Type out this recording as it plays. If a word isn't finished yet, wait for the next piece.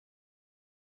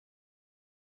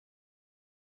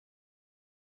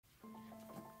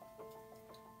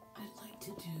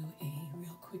do a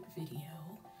real quick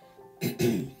video,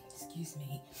 excuse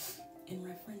me, in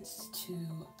reference to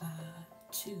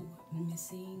two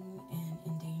missing and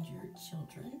endangered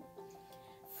children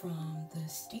from the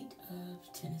state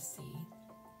of Tennessee.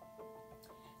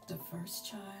 The first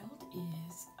child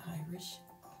is Irish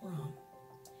Crum.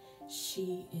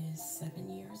 She is 7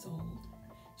 years old.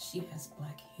 She has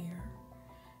black hair,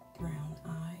 brown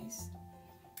eyes.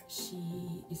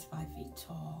 She is 5 feet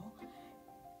tall,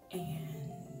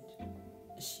 and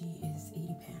she is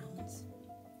 80 pounds.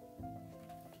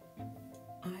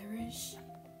 Irish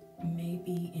may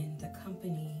be in the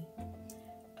company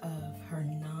of her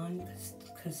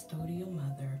non-custodial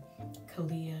mother,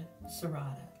 Kalia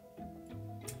Serrata.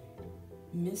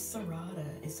 Miss Serrata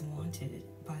is wanted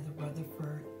by the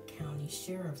Rutherford County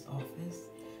Sheriff's Office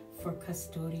for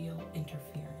custodial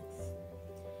interference.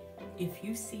 If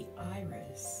you see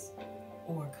Iris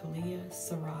or Kalia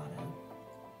Serrata,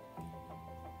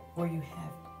 or you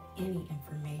have any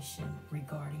information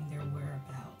regarding their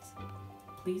whereabouts,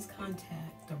 please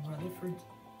contact the Rutherford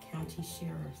County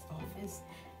Sheriff's Office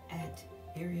at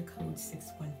area code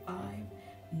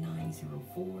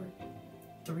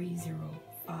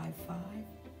 615-904-3055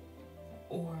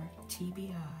 or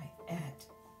TBI at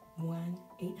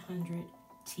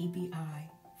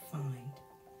 1-800-TBI-FIND.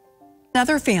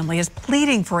 Another family is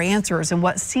pleading for answers in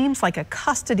what seems like a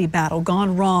custody battle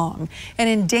gone wrong. An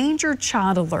endangered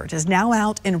child alert is now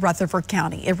out in Rutherford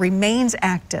County. It remains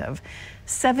active.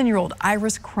 7-year-old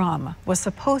Iris Crum was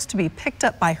supposed to be picked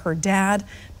up by her dad,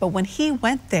 but when he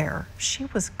went there, she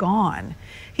was gone.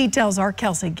 He tells our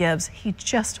Kelsey Gibbs he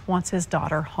just wants his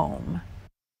daughter home.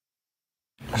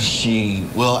 She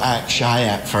will act shy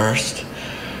at first,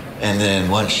 and then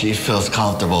once she feels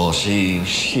comfortable,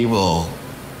 she will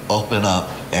open up,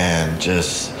 and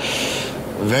just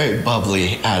very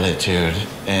bubbly attitude,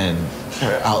 and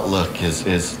her outlook is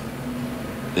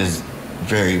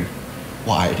very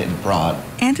wide and broad.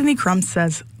 Anthony Crum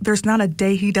says there's not a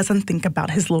day he doesn't think about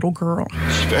his little girl.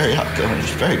 She's very outgoing,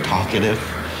 she's very talkative,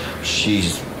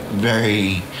 she's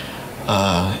very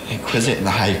inquisitive and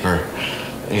hyper.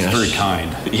 She's very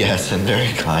kind. Yes, and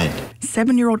very kind.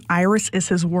 7-year-old Iris is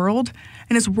his world,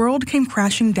 and his world came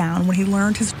crashing down when he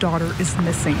learned his daughter is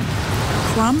missing.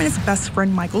 Crum and his best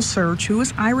friend Michael Surge, who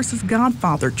is Iris's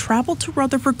godfather, traveled to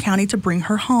Rutherford County to bring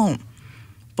her home.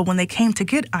 But when they came to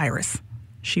get Iris,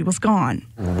 she was gone.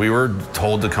 We were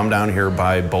told to come down here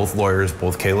by both lawyers,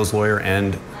 both Kayla's lawyer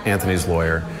and Anthony's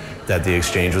lawyer, that the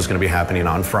exchange was going to be happening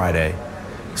on Friday.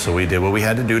 So we did what we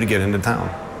had to do to get into town.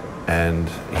 And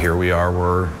here we are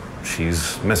where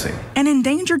she's missing. An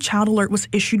endangered child alert was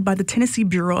issued by the Tennessee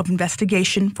Bureau of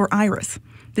Investigation for Iris.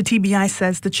 The TBI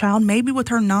says the child may be with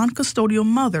her non-custodial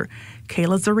mother,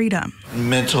 Kayla Serrata.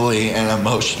 Mentally and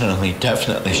emotionally,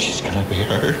 definitely she's going to be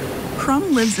hurt.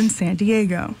 Crum lives in San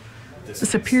Diego. The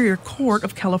Superior Court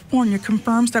of California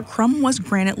confirms that Crum was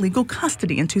granted legal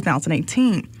custody in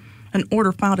 2018. An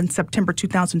order filed in September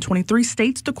 2023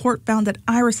 states the court found that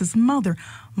Iris's mother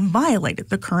violated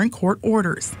the current court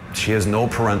orders. She has no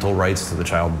parental rights to the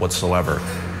child whatsoever.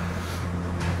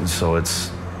 So it's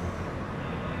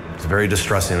very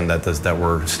distressing that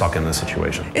we're stuck in this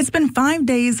situation. It's been 5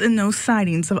 days and no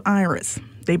sightings of Iris.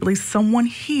 They believe someone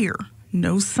here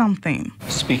knows something.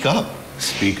 Speak up.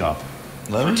 Speak up.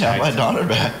 Let me have my daughter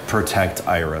back. Protect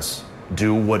Iris.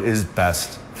 Do what is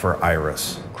best for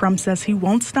Iris. Crum says he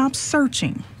won't stop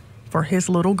searching for his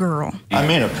little girl. I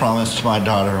made a promise to my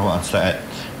daughter once that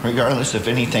regardless if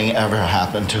anything ever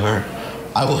happened to her,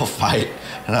 I will fight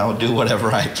and I will do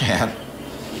whatever I can.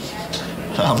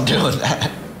 I'm doing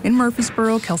that. In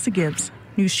Murfreesboro, Kelsey Gibbs,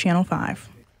 News Channel 5.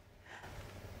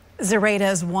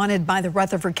 Serrata is wanted by the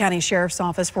Rutherford County Sheriff's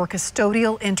Office for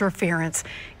custodial interference.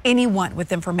 Anyone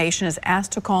with information is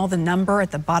asked to call the number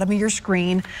at the bottom of your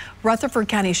screen. Rutherford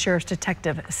County Sheriff's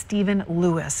Detective Stephen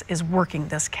Lewis is working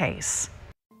this case.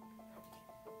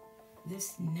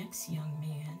 This next young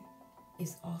man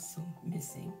is also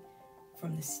missing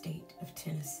from the state of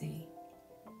Tennessee.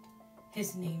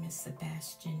 His name is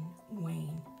Sebatian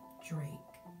Wayne Drake.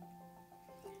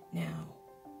 Now,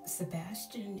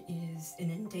 Sebatian is an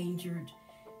endangered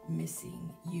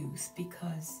missing youth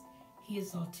because he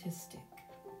is autistic.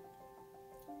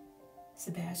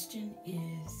 Sebatian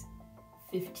is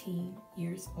 15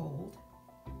 years old.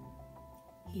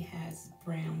 He has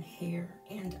brown hair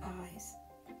and eyes.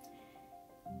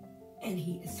 And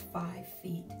he is 5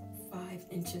 feet 5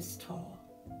 inches tall.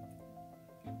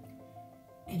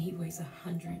 And he weighs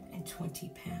 120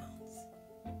 pounds.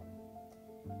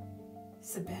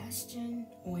 Sebatian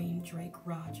Wayne Drake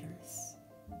Rogers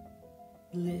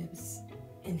lives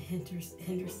in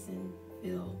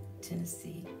Hendersonville,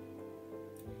 Tennessee.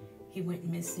 He went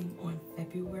missing on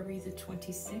February the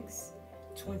 26th,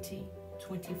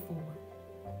 2024.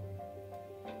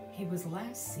 He was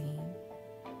last seen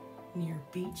near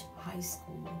Beach High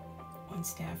School on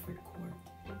Stafford Court.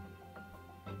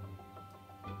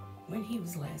 When he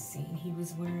was last seen, he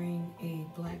was wearing a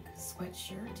black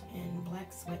sweatshirt and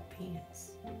black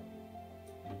sweatpants.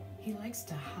 He likes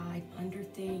to hide under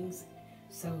things,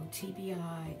 so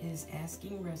TBI is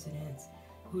asking residents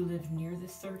who live near the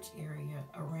search area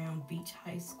around Beach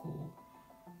High School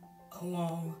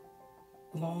along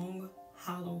Long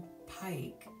Hollow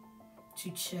Pike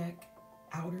to check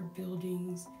outer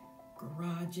buildings,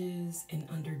 garages, and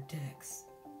under decks.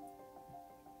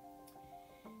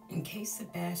 In case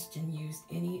Sebatian used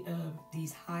any of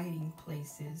these hiding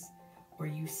places or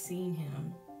you've seen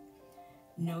him,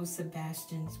 know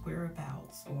Sebatian's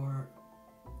whereabouts or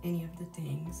any of the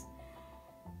things,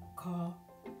 call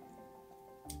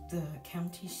the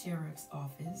County Sheriff's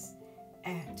Office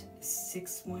at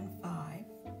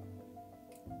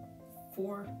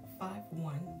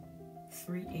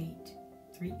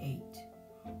 615-451-3838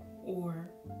 or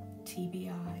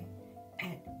TBI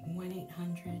at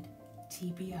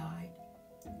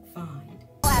 1-800-TBI-FIND.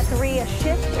 At 3, a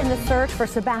shift in the search for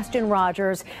Sebatian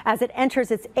Rogers as it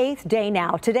enters its 8th day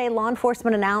now. Today, law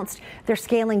enforcement announced they're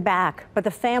scaling back, but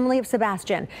the family of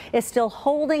Sebatian is still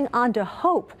holding on to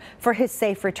hope for his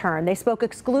safe return. They spoke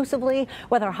exclusively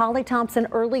with our Holly Thompson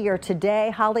earlier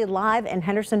today. Holly, live in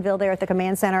Hendersonville there at the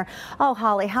command center. Oh,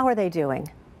 Holly, how are they doing?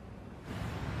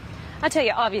 I tell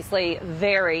you, obviously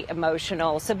very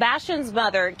emotional. Sebatian's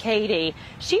mother, Katie,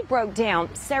 she broke down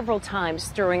several times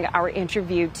during our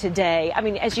interview today. I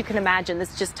mean, as you can imagine,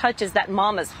 this just touches that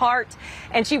mama's heart,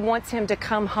 and she wants him to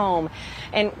come home.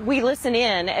 And we listen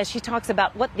in as she talks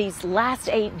about what these last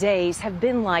 8 days have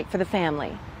been like for the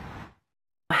family.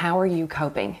 How are you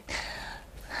coping?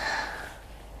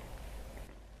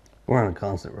 We're on a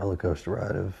constant roller coaster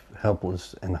ride of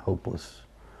helpless and hopeless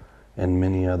and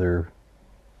many other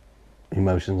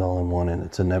emotions all in one, and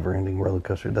it's a never-ending roller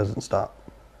coaster. It doesn't stop.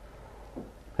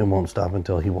 It won't stop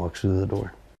until he walks through the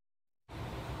door.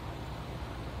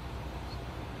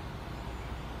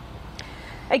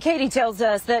 And Katie tells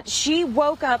us that she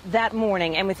woke up that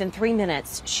morning and within 3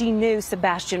 minutes, she knew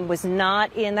Sebatian was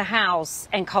not in the house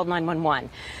and called 911.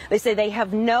 They say they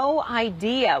have no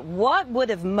idea what would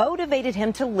have motivated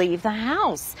him to leave the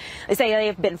house. They say they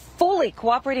have been fully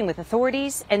cooperating with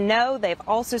authorities and know they've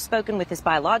also spoken with his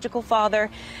biological father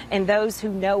and those who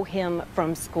know him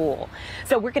from school.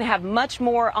 So we're going to have much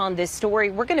more on this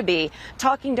story. We're going to be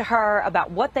talking to her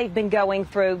about what they've been going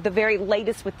through, the very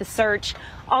latest with the search,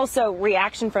 also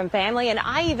reaction from family, and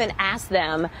I even asked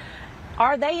them,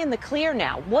 are they in the clear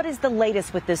now? What is the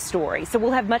latest with this story? So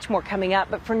we'll have much more coming up,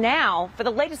 but for now, for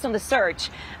the latest on the search,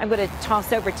 I'm going to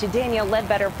toss over to Danielle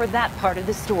Ledbetter for that part of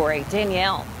the story.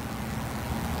 Danielle.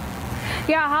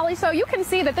 Yeah, Holly, so you can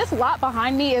see that this lot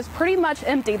behind me is pretty much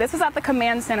empty. This is at the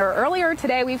command center. Earlier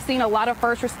today, we've seen a lot of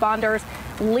first responders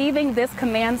leaving this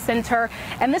command center,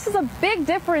 and this is a big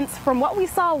difference from what we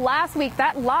saw last week.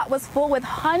 That lot was full with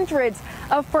hundreds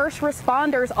of first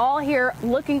responders all here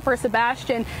looking for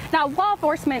Sebatian. Now, law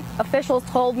enforcement officials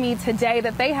told me today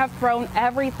that they have thrown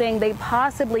everything they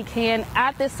possibly can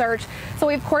at this search. So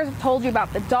we, of course, have told you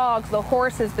about the dogs, the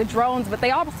horses, the drones, but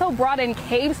they also brought in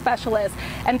cave specialists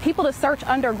and people to search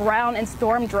underground and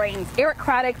storm drains. Eric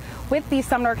Craddock with the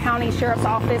Sumner County Sheriff's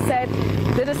Office said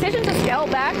the decision to scale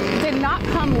back did not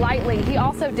come lightly. He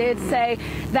also did say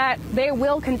that they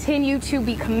will continue to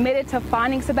be committed to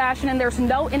finding Sebatian, and there's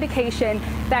no indication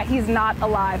that he's not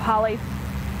alive. Holly.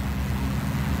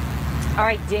 All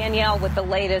right, Danielle with the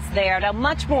latest there. Now,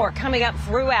 much more coming up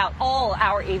throughout all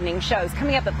our evening shows.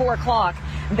 Coming up at 4 o'clock,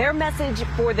 their message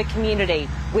for the community.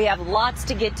 We have lots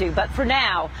to get to, but for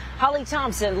now, Holly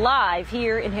Thompson live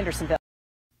here in Hendersonville.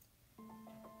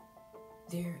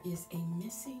 There is a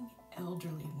missing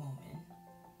elderly woman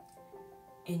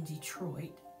in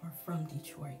Detroit, or from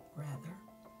Detroit rather.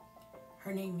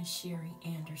 Her name is Sherri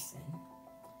Anderson.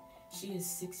 She is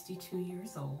 62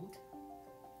 years old,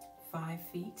 5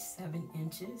 feet 7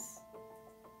 inches,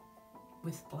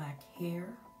 with black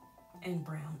hair and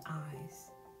brown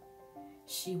eyes.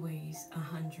 She weighs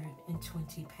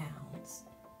 120 pounds.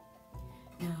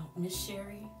 Now, Miss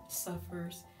Sherri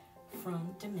suffers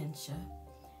from dementia,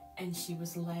 and she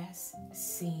was last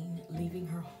seen leaving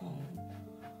her home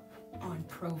on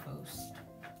Provost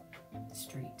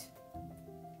Street.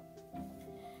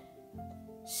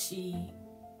 She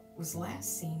was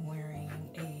last seen wearing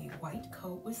a white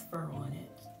coat with fur on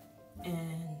it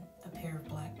and a pair of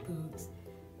black boots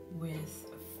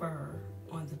with fur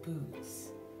on the boots.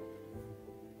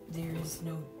 There is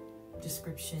no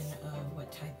description of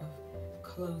what type of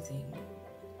clothing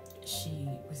she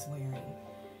was wearing.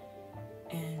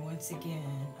 And once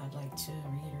again, I'd like to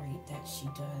reiterate that she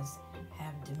does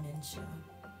have dementia.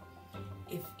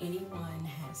 If anyone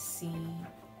has seen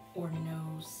or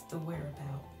knows the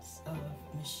whereabouts of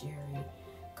Miss Sherri,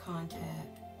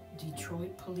 contact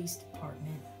Detroit Police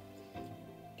Department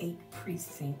 8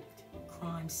 Precinct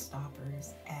Crime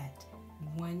Stoppers at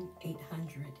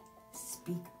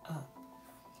 1-800-SPEAK-UP.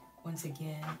 Once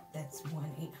again, that's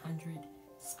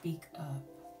 1-800-SPEAK-UP.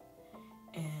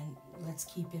 And let's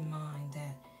keep in mind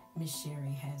that Miss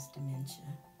Sherri has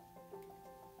dementia.